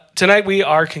Tonight we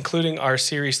are concluding our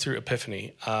series through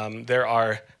Epiphany. There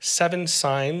are 7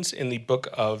 signs in the book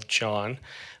of John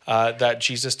that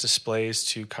Jesus displays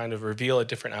to kind of reveal a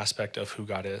different aspect of who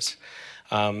God is.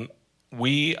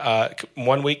 We,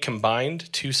 1 week,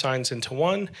 combined 2 signs into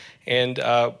one, and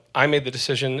I made the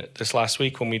decision this last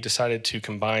week when we decided to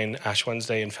combine Ash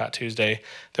Wednesday and Fat Tuesday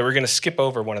that we're going to skip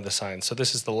over one of the signs. So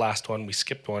this is the last one. We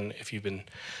skipped one. If you've been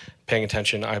paying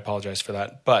attention, I apologize for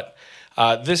that. But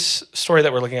this story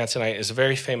that we're looking at tonight is a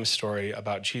very famous story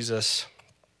about Jesus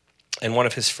and one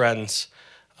of his friends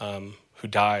who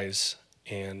dies,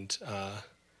 and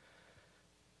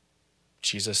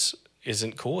Jesus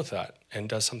isn't cool with that and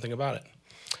does something about it.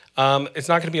 It's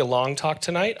not going to be a long talk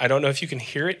tonight. I don't know if you can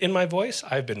hear it in my voice.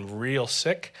 I've been real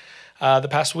sick the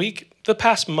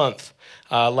past month,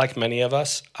 like many of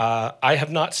us. I have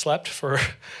not slept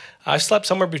I've slept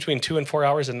somewhere between 2 and 4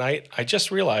 hours a night. I just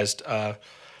realized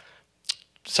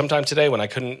sometime today when I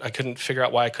couldn't figure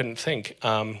out why I couldn't think.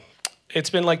 It's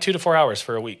been like 2 to 4 hours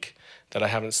for a week that I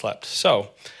haven't slept.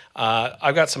 So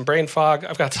I've got some brain fog.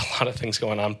 I've got a lot of things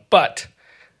going on, but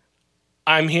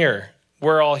I'm here.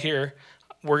 We're all here.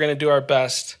 We're going to do our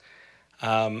best.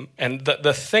 And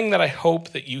the thing that I hope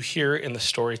that you hear in the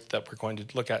story that we're going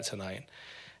to look at tonight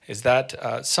is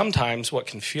that sometimes what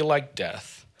can feel like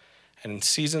death and in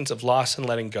seasons of loss and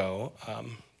letting go,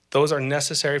 those are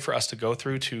necessary for us to go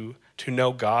through to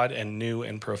know God in new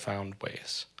and profound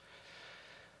ways.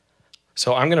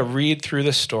 So I'm going to read through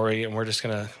this story, and we're just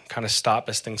going to kind of stop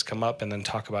as things come up and then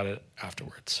talk about it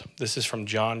afterwards. This is from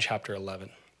John chapter 11.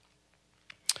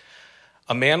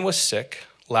 A man was sick,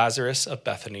 Lazarus of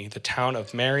Bethany, the town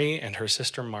of Mary and her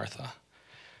sister Martha.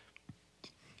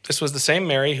 This was the same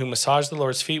Mary who massaged the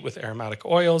Lord's feet with aromatic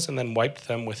oils and then wiped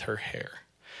them with her hair.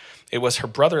 It was her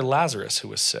brother Lazarus who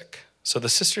was sick. So the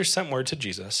sisters sent word to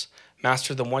Jesus,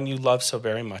 "Master, the one you love so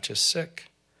very much is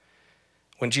sick."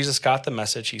 When Jesus got the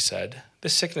message, he said,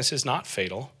 "This sickness is not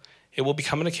fatal. It will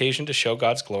become an occasion to show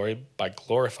God's glory by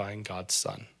glorifying God's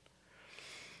Son."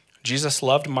 Jesus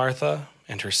loved Martha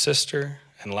and her sister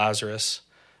and Lazarus,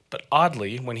 but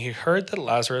oddly, when he heard that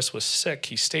Lazarus was sick,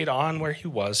 he stayed on where he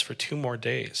was for 2 more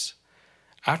days.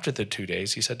 After the 2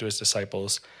 days, he said to his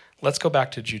disciples, "Let's go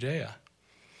back to Judea."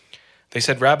 They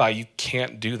said, "Rabbi, you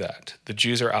can't do that. The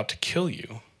Jews are out to kill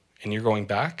you, and you're going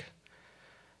back?"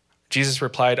 Jesus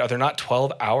replied, "Are there not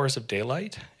 12 hours of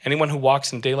daylight? Anyone who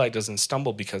walks in daylight doesn't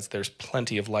stumble because there's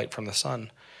plenty of light from the sun.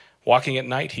 Walking at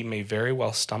night, he may very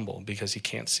well stumble because he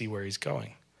can't see where he's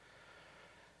going."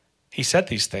 He said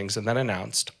these things and then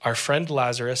announced, "Our friend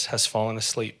Lazarus has fallen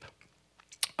asleep.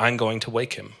 I'm going to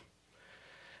wake him."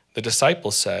 The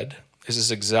disciples said, this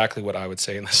is exactly what I would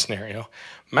say in this scenario,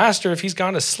 "Master, if he's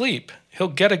gone to sleep, he'll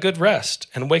get a good rest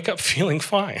and wake up feeling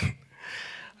fine."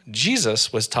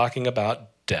 Jesus was talking about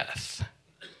death.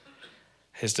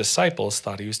 His disciples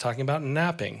thought he was talking about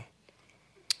napping.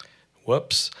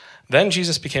 Whoops. Then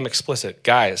Jesus became explicit.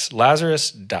 "Guys,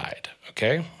 Lazarus died,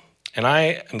 okay? And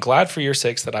I am glad for your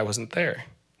sakes that I wasn't there.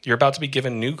 You're about to be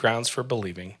given new grounds for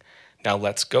believing. Now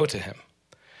let's go to him."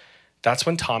 That's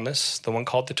when Thomas, the one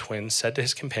called the twin, said to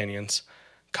his companions,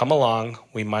 "Come along,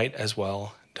 we might as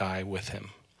well die with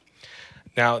him."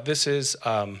 Now, this is,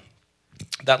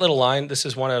 that little line, this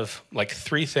is one of like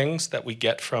 3 things that we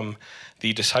get from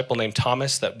the disciple named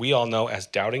Thomas that we all know as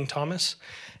Doubting Thomas.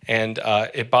 And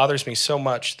it bothers me so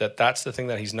much that that's the thing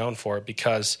that he's known for,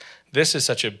 because this is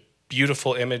such a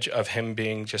beautiful image of him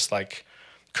being just like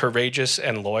courageous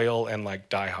and loyal and like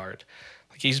diehard.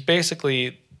 Like he's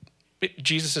basically,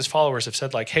 Jesus' followers have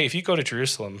said like, "Hey, if you go to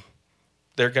Jerusalem,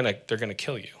 they're gonna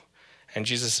kill you." And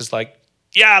Jesus is like,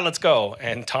 "Yeah, let's go."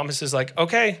 And Thomas is like,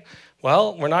 "Okay,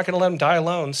 well, we're not gonna let him die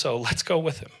alone, so let's go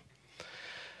with him."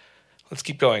 Let's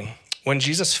keep going. When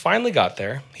Jesus finally got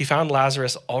there, he found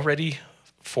Lazarus already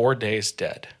 4 days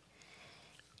dead.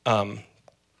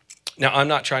 Now, I'm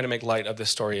not trying to make light of this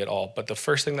story at all, but the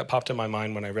first thing that popped in my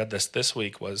mind when I read this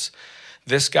week was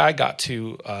this guy got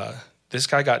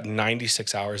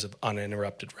 96 hours of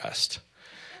uninterrupted rest.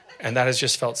 And that has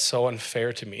just felt so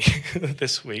unfair to me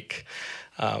this week.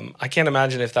 I can't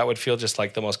imagine if that would feel just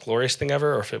like the most glorious thing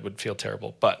ever or if it would feel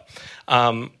terrible. But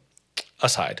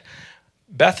aside,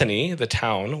 Bethany, the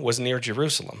town, was near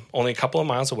Jerusalem, only a couple of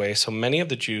miles away, so many of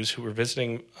the Jews who were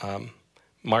visiting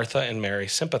Martha and Mary,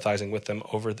 sympathizing with them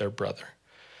over their brother.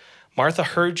 Martha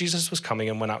heard Jesus was coming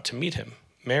and went out to meet him.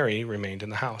 Mary remained in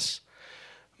the house.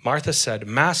 Martha said,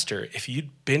 "Master, if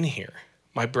you'd been here,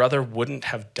 my brother wouldn't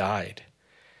have died.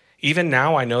 Even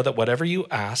now I know that whatever you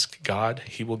ask God,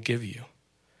 he will give you."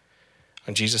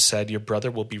 And Jesus said, "Your brother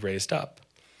will be raised up."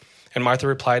 And Martha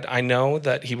replied, "I know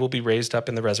that he will be raised up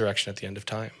in the resurrection at the end of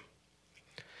time."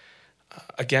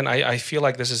 again, I feel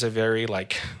like this is a very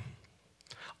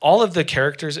all of the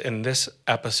characters in this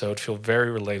episode feel very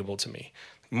relatable to me.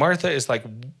 Martha is like,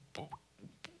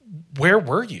 where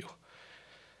were you?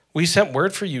 We sent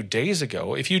word for you days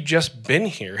ago. If you'd just been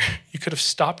here, you could have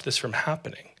stopped this from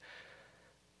happening.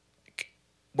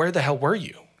 Where the hell were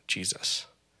you, Jesus?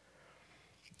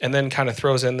 And then kind of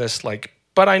throws in this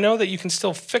but I know that you can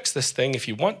still fix this thing if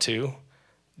you want to.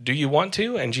 Do you want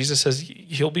to? And Jesus says,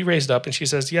 he'll be raised up. And she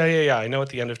says, yeah, I know at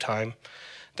the end of time.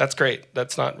 That's great.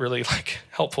 That's not really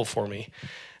helpful for me.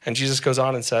 And Jesus goes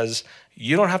on and says,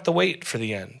 you don't have to wait for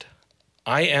the end.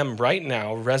 I am right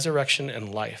now resurrection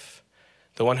and life.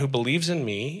 The one who believes in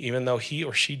me, even though he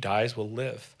or she dies, will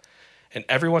live. And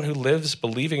everyone who lives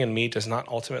believing in me does not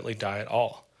ultimately die at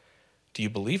all. Do you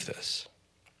believe this?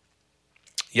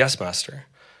 Yes, Master.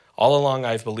 All along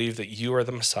I've believed that you are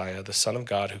the Messiah, the Son of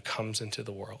God who comes into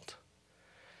the world.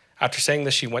 After saying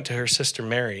this, she went to her sister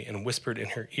Mary and whispered in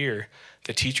her ear,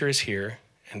 the teacher is here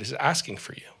and is asking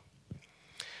for you.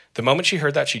 The moment she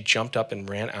heard that, she jumped up and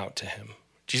ran out to him.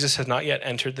 Jesus had not yet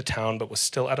entered the town, but was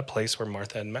still at a place where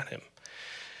Martha had met him.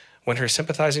 When her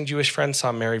sympathizing Jewish friends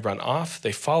saw Mary run off,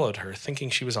 they followed her, thinking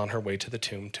she was on her way to the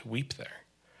tomb to weep there.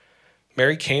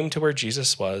 Mary came to where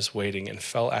Jesus was waiting and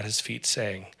fell at his feet,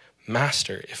 saying,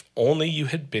 Master, if only you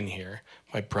had been here,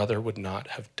 my brother would not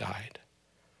have died.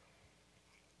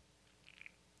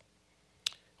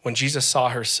 When Jesus saw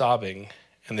her sobbing,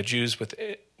 and the Jews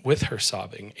with her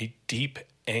sobbing, a deep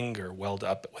anger welled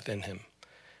up within him.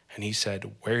 And he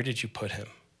said, Where did you put him?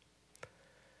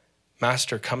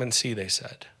 Master, come and see, they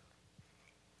said.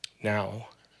 Now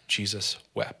Jesus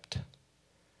wept.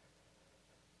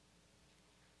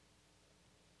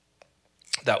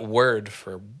 That word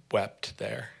for wept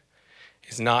there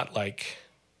is not like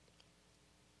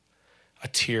a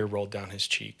tear rolled down his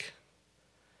cheek.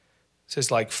 This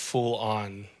is like full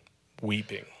on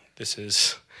weeping. This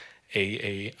is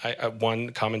one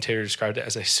commentator described it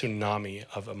as a tsunami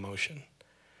of emotion.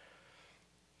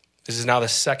 This is now the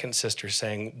second sister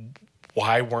saying,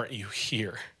 why weren't you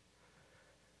here?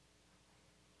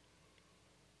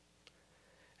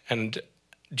 And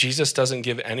Jesus doesn't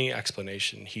give any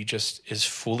explanation. He just is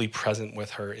fully present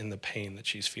with her in the pain that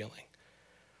she's feeling.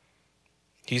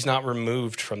 He's not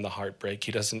removed from the heartbreak.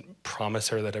 He doesn't promise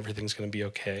her that everything's going to be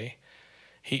okay.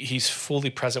 He's fully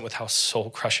present with how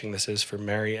soul-crushing this is for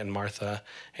Mary and Martha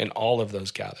and all of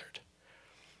those gathered.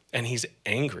 And he's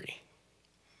angry.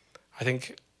 I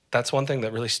think that's one thing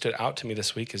that really stood out to me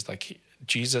this week is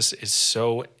Jesus is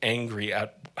so angry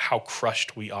at how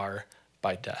crushed we are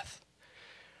by death.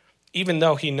 Even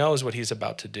though he knows what he's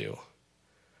about to do,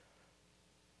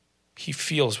 he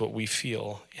feels what we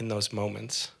feel in those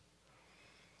moments.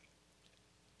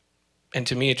 And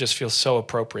to me, it just feels so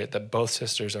appropriate that both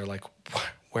sisters are like,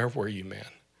 where were you, man?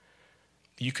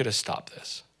 You could have stopped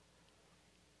this.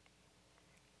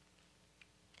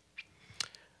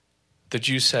 The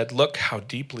Jews said, look how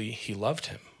deeply he loved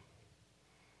him.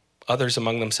 Others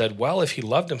among them said, well, if he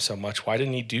loved him so much, why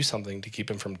didn't he do something to keep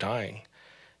him from dying?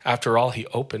 After all, he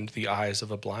opened the eyes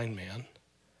of a blind man.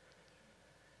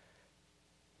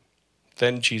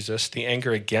 Then Jesus, the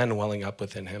anger again welling up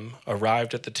within him,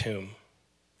 arrived at the tomb.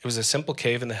 It was a simple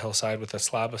cave in the hillside with a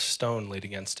slab of stone laid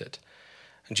against it.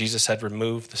 And Jesus said,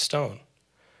 remove the stone.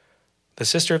 The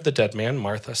sister of the dead man,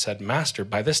 Martha, said, Master,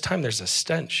 by this time there's a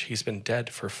stench. He's been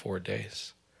dead for 4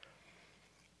 days.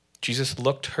 Jesus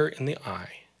looked her in the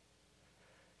eye.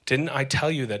 Didn't I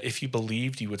tell you that if you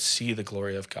believed, you would see the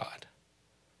glory of God?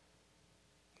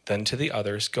 Then to the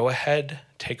others, go ahead,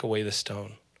 take away the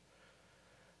stone.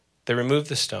 They removed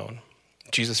the stone.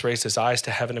 Jesus raised his eyes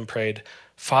to heaven and prayed,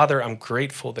 Father, I'm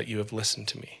grateful that you have listened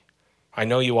to me. I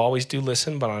know you always do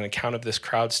listen, but on account of this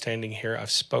crowd standing here,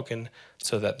 I've spoken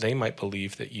so that they might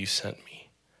believe that you sent me.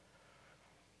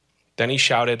 Then he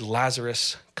shouted,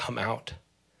 Lazarus, come out.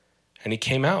 And he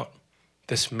came out,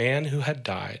 this man who had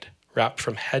died, wrapped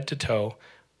from head to toe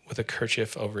with a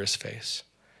kerchief over his face.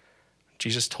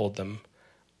 Jesus told them,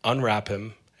 unwrap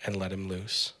him and let him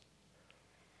loose.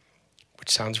 Which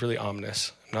sounds really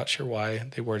ominous. I'm not sure why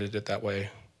they worded it that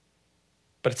way.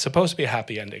 But it's supposed to be a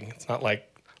happy ending. It's not like,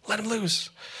 let him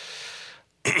loose.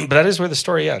 But that is where the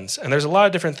story ends. And there's a lot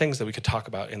of different things that we could talk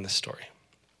about in this story.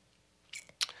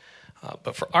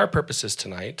 But for our purposes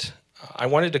tonight, I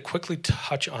wanted to quickly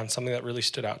touch on something that really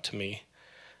stood out to me.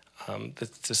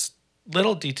 This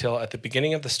little detail at the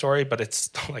beginning of the story, but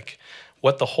it's like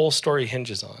what the whole story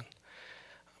hinges on.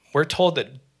 We're told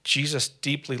that Jesus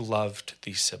deeply loved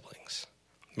these siblings,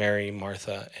 Mary,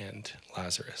 Martha, and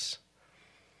Lazarus.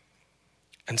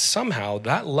 And somehow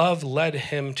that love led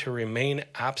him to remain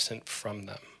absent from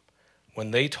them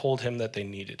when they told him that they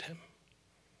needed him.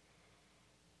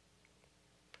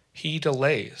 He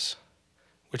delays,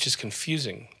 which is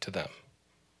confusing to them,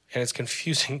 and it's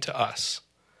confusing to us.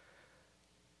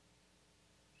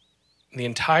 The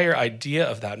entire idea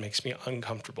of that makes me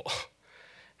uncomfortable,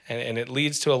 and it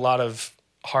leads to a lot of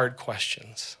hard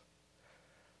questions.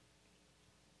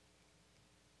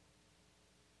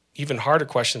 Even harder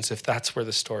questions if that's where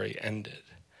the story ended.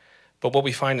 But what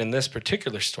we find in this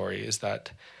particular story is that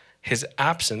his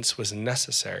absence was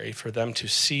necessary for them to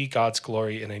see God's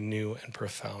glory in a new and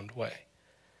profound way.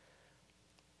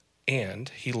 And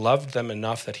he loved them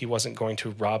enough that he wasn't going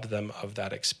to rob them of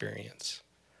that experience.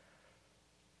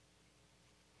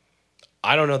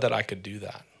 I don't know that I could do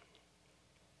that.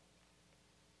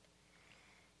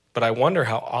 But I wonder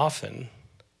how often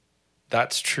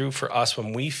that's true for us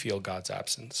when we feel God's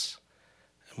absence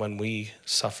and when we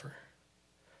suffer.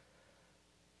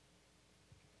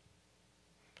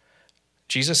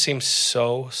 Jesus seems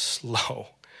so slow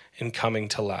in coming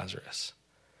to Lazarus,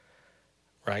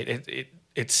 right?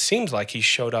 It seems like he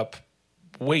showed up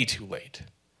way too late.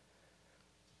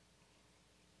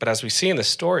 But as we see in the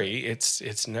story,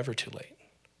 it's never too late.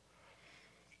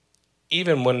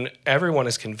 Even when everyone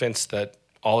is convinced that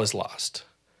all is lost,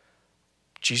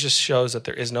 Jesus shows that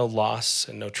there is no loss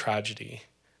and no tragedy.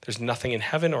 There's nothing in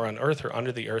heaven or on earth or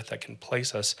under the earth that can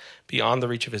place us beyond the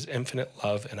reach of his infinite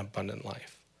love and abundant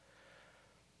life.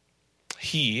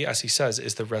 He, as he says,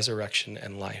 is the resurrection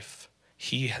and life.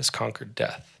 He has conquered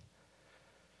death.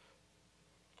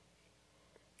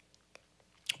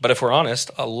 But if we're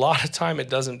honest, a lot of time it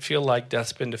doesn't feel like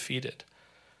death's been defeated.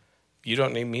 You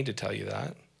don't need me to tell you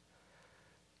that.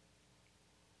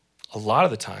 A lot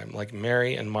of the time, like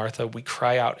Mary and Martha, we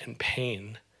cry out in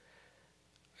pain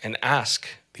and ask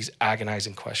these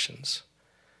agonizing questions.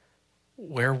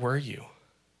 Where were you?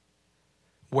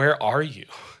 Where are you?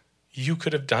 You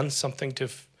could have done something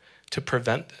to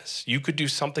prevent this. You could do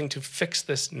something to fix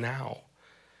this now.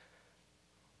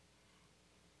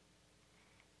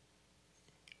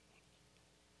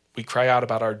 We cry out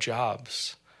about our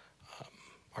jobs,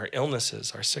 our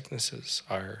illnesses, our sicknesses,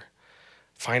 our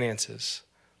finances,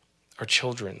 our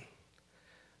children,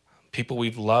 people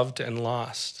we've loved and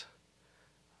lost,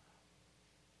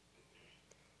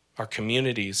 our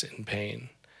communities in pain.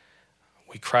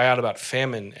 We cry out about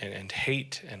famine and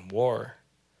hate and war.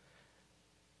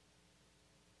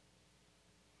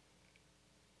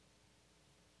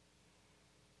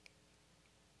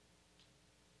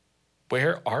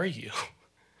 Where are you?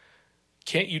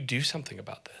 Can't you do something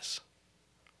about this?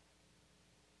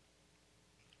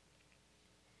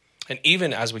 And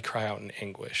even as we cry out in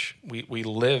anguish, we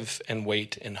live and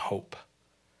wait in hope.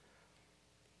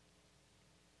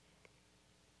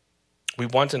 We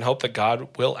want and hope that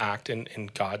God will act in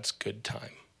God's good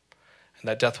time, and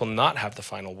that death will not have the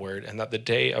final word, and that the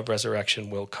day of resurrection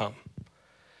will come.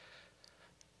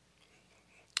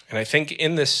 And I think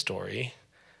in this story,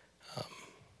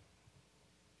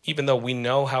 even though we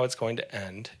know how it's going to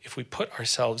end, if we put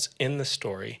ourselves in the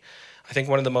story, I think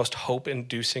one of the most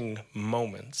hope-inducing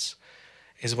moments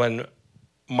is when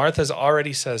Martha's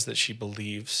already says that she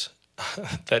believes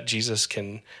that Jesus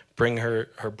can bring her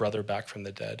brother back from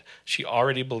the dead. She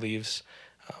already believes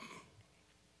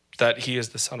that he is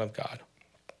the Son of God.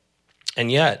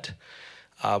 And yet,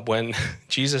 when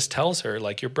Jesus tells her,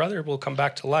 like, your brother will come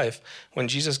back to life, when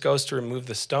Jesus goes to remove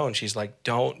the stone, she's like,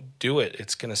 don't do it.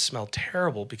 It's going to smell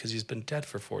terrible because he's been dead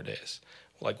for 4 days.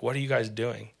 Like, what are you guys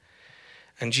doing?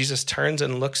 And Jesus turns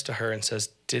and looks to her and says,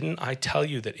 didn't I tell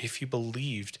you that if you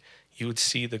believed, you would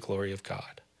see the glory of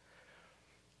God?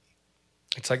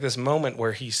 It's like this moment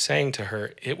where he's saying to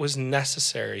her, it was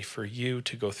necessary for you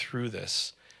to go through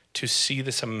this, to see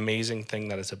this amazing thing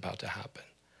that is about to happen.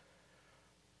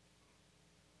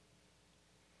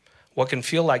 What can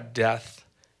feel like death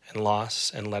and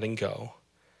loss and letting go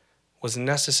was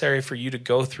necessary for you to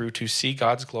go through to see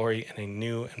God's glory in a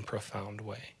new and profound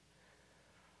way.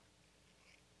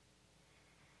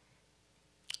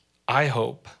 I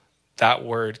hope that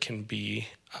word can be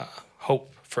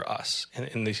hope for us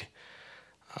in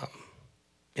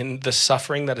the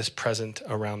suffering that is present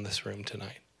around this room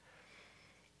tonight.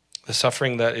 The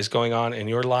suffering that is going on in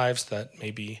your lives that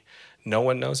maybe no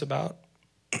one knows about.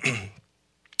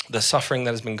 The suffering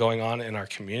that has been going on in our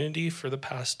community for the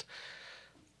past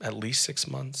at least 6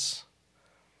 months.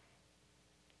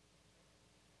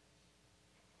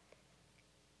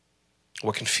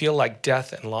 What can feel like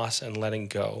death and loss and letting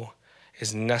go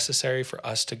is necessary for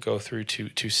us to go through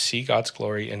to see God's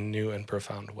glory in new and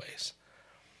profound ways.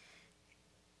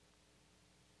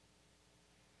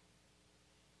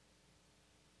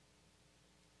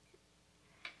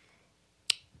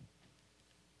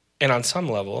 And on some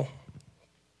level,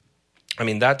 I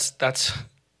mean, that's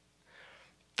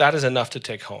that is enough to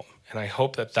take home. And I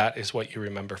hope that that is what you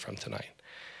remember from tonight.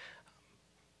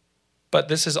 But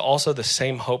this is also the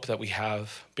same hope that we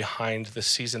have behind the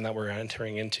season that we're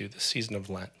entering into, the season of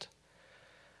Lent.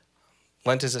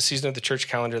 Lent is a season of the church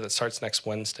calendar that starts next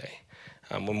Wednesday.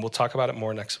 When we'll talk about it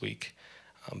more next week.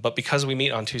 But because we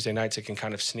meet on Tuesday nights, it can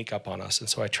kind of sneak up on us. And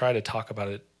so I try to talk about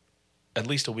it at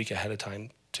least a week ahead of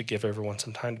time to give everyone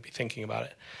some time to be thinking about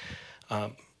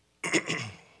it.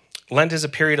 Lent is a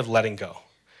period of letting go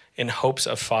in hopes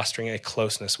of fostering a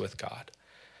closeness with God.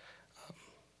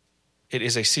 It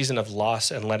is a season of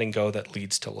loss and letting go that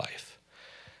leads to life.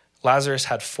 Lazarus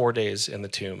had 4 days in the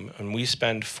tomb, and we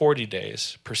spend 40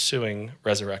 days pursuing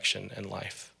resurrection and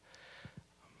life.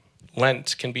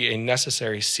 Lent can be a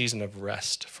necessary season of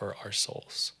rest for our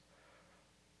souls.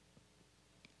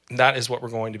 And that is what we're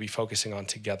going to be focusing on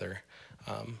together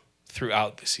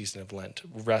throughout the season of Lent,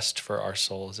 rest for our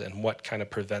souls and what kind of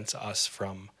prevents us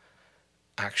from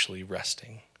actually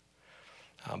resting.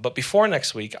 But before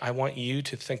next week, I want you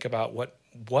to think about what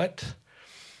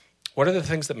are the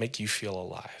things that make you feel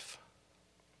alive?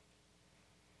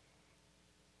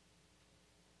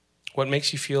 What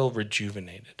makes you feel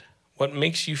rejuvenated? What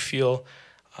makes you feel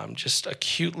just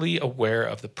acutely aware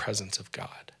of the presence of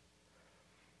God?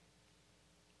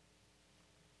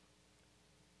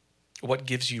 What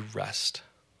gives you rest?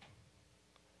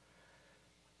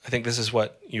 I think this is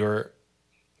what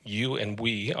you and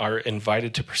we are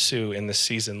invited to pursue in the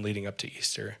season leading up to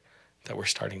Easter that we're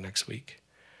starting next week.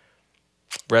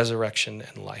 Resurrection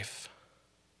and life.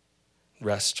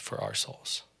 Rest for our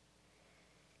souls.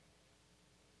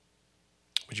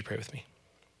 Would you pray with me?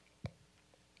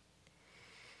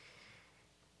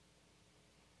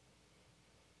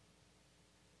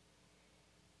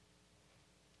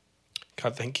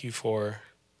 God, thank you for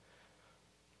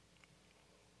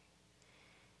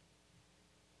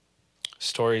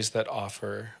stories that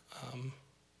offer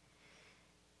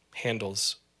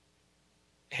handles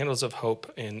of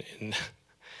hope in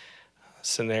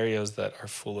scenarios that are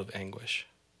full of anguish.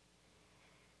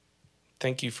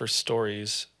 Thank you for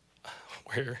stories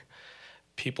where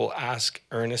people ask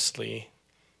earnestly,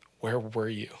 where were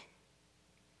you?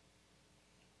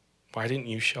 Why didn't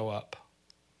you show up?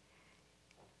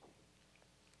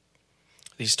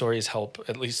 These stories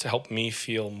at least help me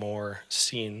feel more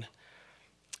seen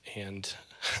and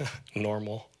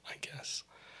normal, I guess.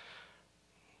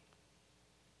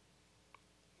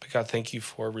 But God, thank you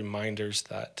for reminders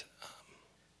that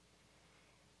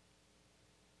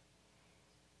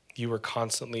you are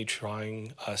constantly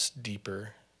drawing us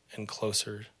deeper and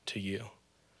closer to you.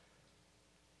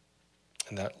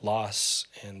 And that loss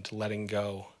and letting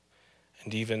go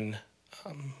and even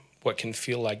what can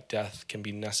feel like death can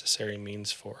be necessary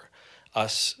means for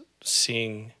us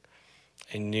seeing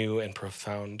a new and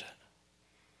profound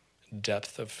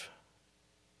depth of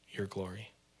your glory.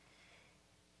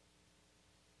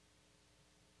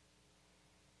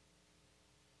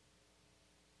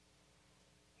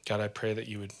 God, I pray that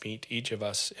you would meet each of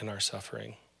us in our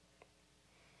suffering,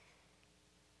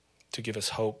 to give us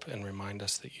hope and remind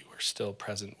us that you are still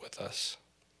present with us.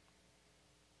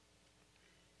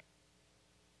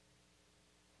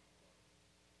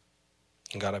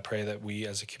 And God, I pray that we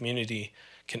as a community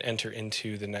can enter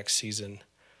into the next season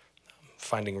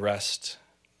finding rest,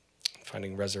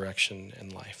 finding resurrection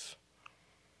and life.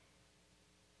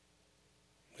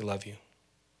 We love you.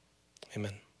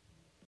 Amen.